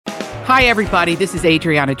Hi, everybody. This is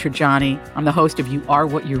Adriana Trajani. I'm the host of You Are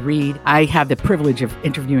What You Read. I have the privilege of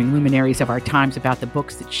interviewing luminaries of our times about the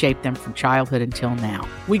books that shaped them from childhood until now.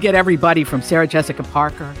 We get everybody from Sarah Jessica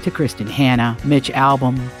Parker to Kristen Hanna, Mitch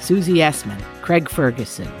Albom, Susie Essman, Craig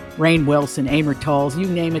Ferguson, Rainn Wilson, Amor Tolls, you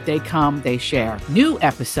name it, they come, they share. New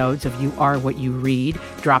episodes of You Are What You Read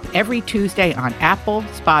drop every Tuesday on Apple,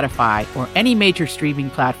 Spotify, or any major streaming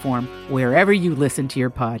platform wherever you listen to your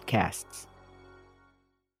podcasts.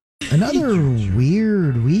 Another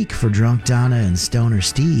weird week for Drunk Donna and Stoner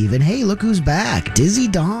Steve. And hey, look who's back, Dizzy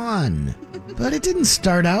Dawn. But it didn't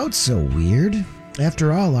start out so weird.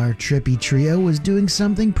 After all, our trippy trio was doing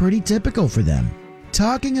something pretty typical for them.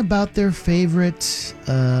 Talking about their favorite,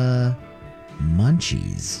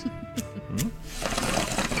 munchies.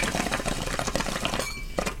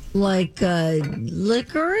 Like,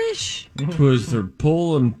 licorice? Was their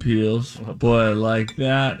pulling peels. Boy, I like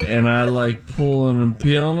that. And I like pulling and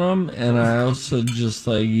peeling them. And I also just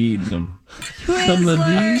like eating them. Some of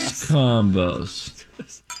these combos.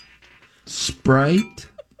 Sprite.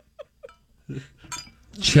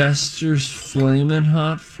 Chester's Flamin'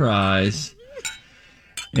 Hot Fries.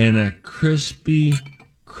 And a crispy,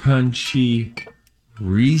 crunchy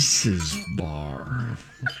Reese's bar.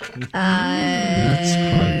 That's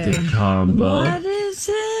quite the combo. What is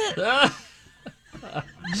it?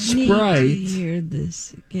 Sprite. Need to hear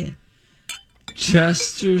this again.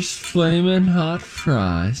 Chester's Flamin' Hot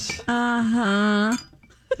Fries. Uh-huh.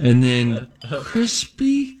 And then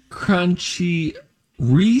crispy, crunchy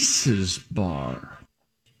Reese's bar.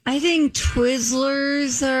 I think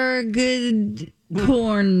Twizzlers are good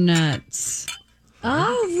corn nuts.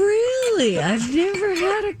 Oh, really? I've never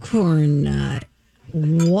had a corn nut.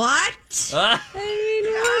 What? What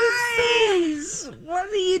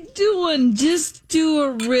are you doing? Just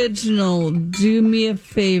do original. Do me a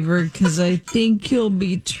favor, because I think you'll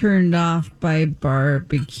be turned off by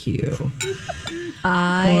barbecue.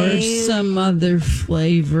 Or some other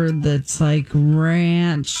flavor that's like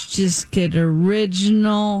ranch. Just get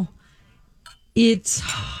original.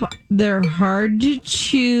 They're hard to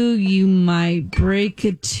chew. You might break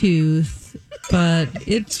a tooth, but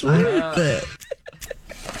it's worth it.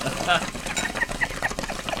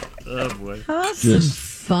 Oh boy. How about some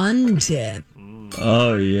Fun Dip?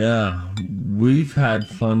 Oh, yeah. We've had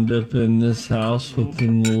Fun Dip in this house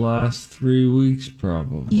within the last 3 weeks,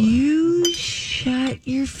 probably. You shut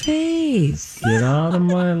your face. Get out of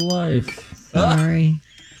my life. Sorry.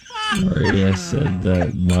 Sorry, I said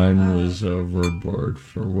that mine was overboard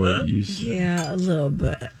for what you said. Yeah, a little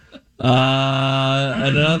bit.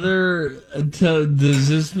 Does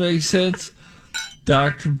this make sense?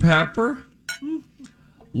 Dr. Pepper,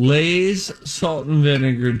 Lay's salt and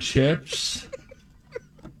vinegar chips,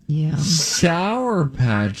 Yeah. Sour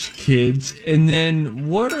Patch Kids, and then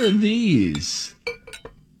what are these?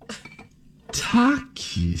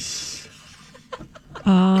 Takis.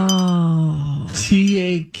 Oh.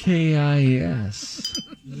 Takis.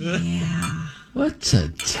 Yeah. What's a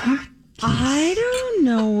Takis? I don't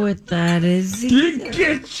know what that is either.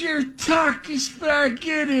 Get your Takis back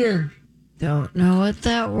in here. Don't know what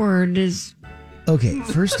that word is. Okay,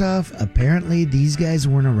 first off, apparently these guys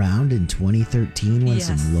weren't around in 2013 when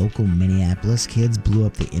some local Minneapolis kids blew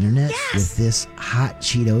up the internet with this Hot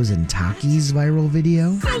Cheetos and Takis viral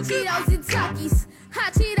video. Hot Cheetos and Takis.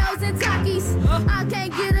 Hot Cheetos and Takis. I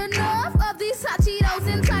can't get enough of these Hot Cheetos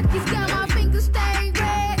and Takis. Got my fingers stained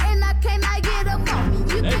red and I cannot get them off me.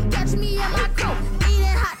 You can catch me in my coat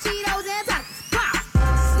eating Hot Cheetos and Takis. Pop!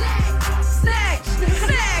 Snack! Snack!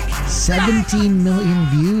 Snack! 17 million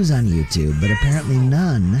views on YouTube, but apparently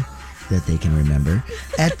none that they can remember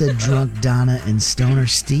at the Drunk Donna and Stoner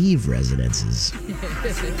Steve residences.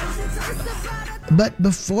 But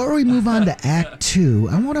before we move on to Act 2,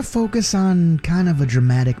 I want to focus on kind of a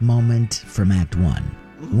dramatic moment from Act 1.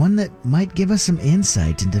 One that might give us some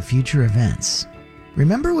insight into future events.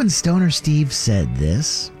 Remember when Stoner Steve said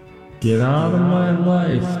this? Get out of my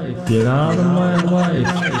life. Get out of my life.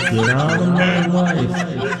 Get out of my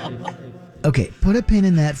life. Okay, put a pin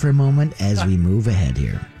in that for a moment as we move ahead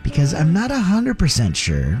here. Because I'm not 100%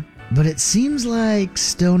 sure, but it seems like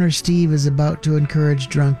Stoner Steve is about to encourage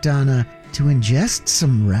Drunk Donna to ingest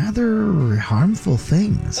some rather harmful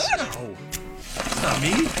things. No, it's not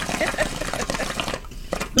me.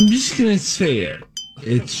 I'm just going to say it.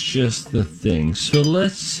 It's just the thing. So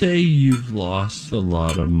let's say you've lost a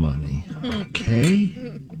lot of money. Okay?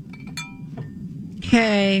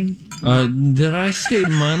 Okay. Did I say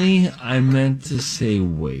money? I meant to say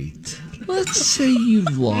weight. let's say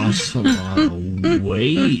you've lost a lot of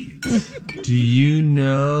weight. Do you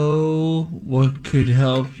know what could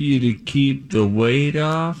help you to keep the weight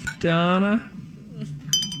off, Donna?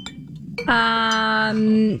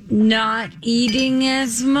 Not eating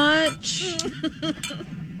as much.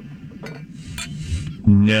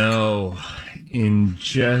 No,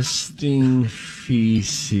 ingesting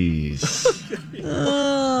feces.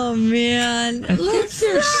 Oh man, let's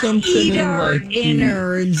there's not something eat in, our like, the-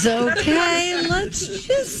 innards, okay? Let's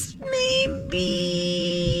just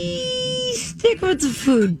maybe stick with the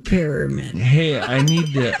food pyramid. Hey, I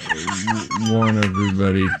need to warn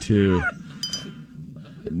everybody too,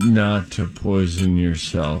 not to poison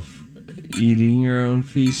yourself. Eating your own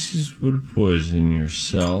feces would poison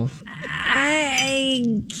yourself.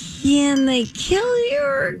 Can they kill you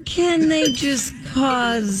or can they just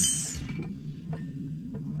cause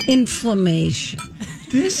inflammation?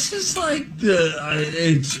 This is like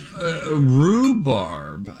it's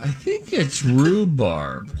rhubarb. I think it's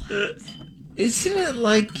rhubarb. Isn't it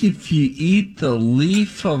like if you eat the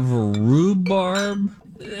leaf of a rhubarb,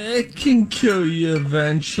 it can kill you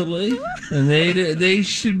eventually? And they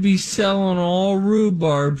should be selling all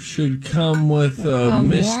rhubarb should come with a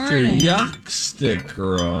Mr. warning. Yuck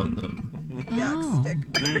sticker on them. Oh,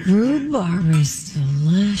 rhubarb is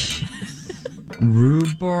delicious.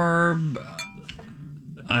 Rhubarb,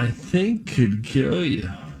 I think, could kill you.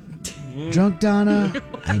 Drunk Donna,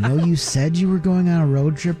 I know you said you were going on a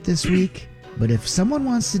road trip this week, but if someone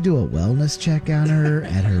wants to do a wellness check on her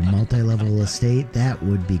at her multi-level estate, that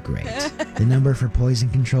would be great. The number for poison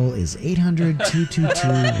control is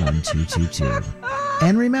 800-222-1222.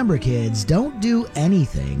 And remember, kids, don't do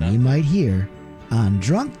anything you might hear on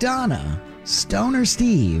Drunk Donna, Stoner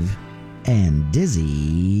Steve, and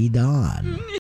Dizzy Dawn.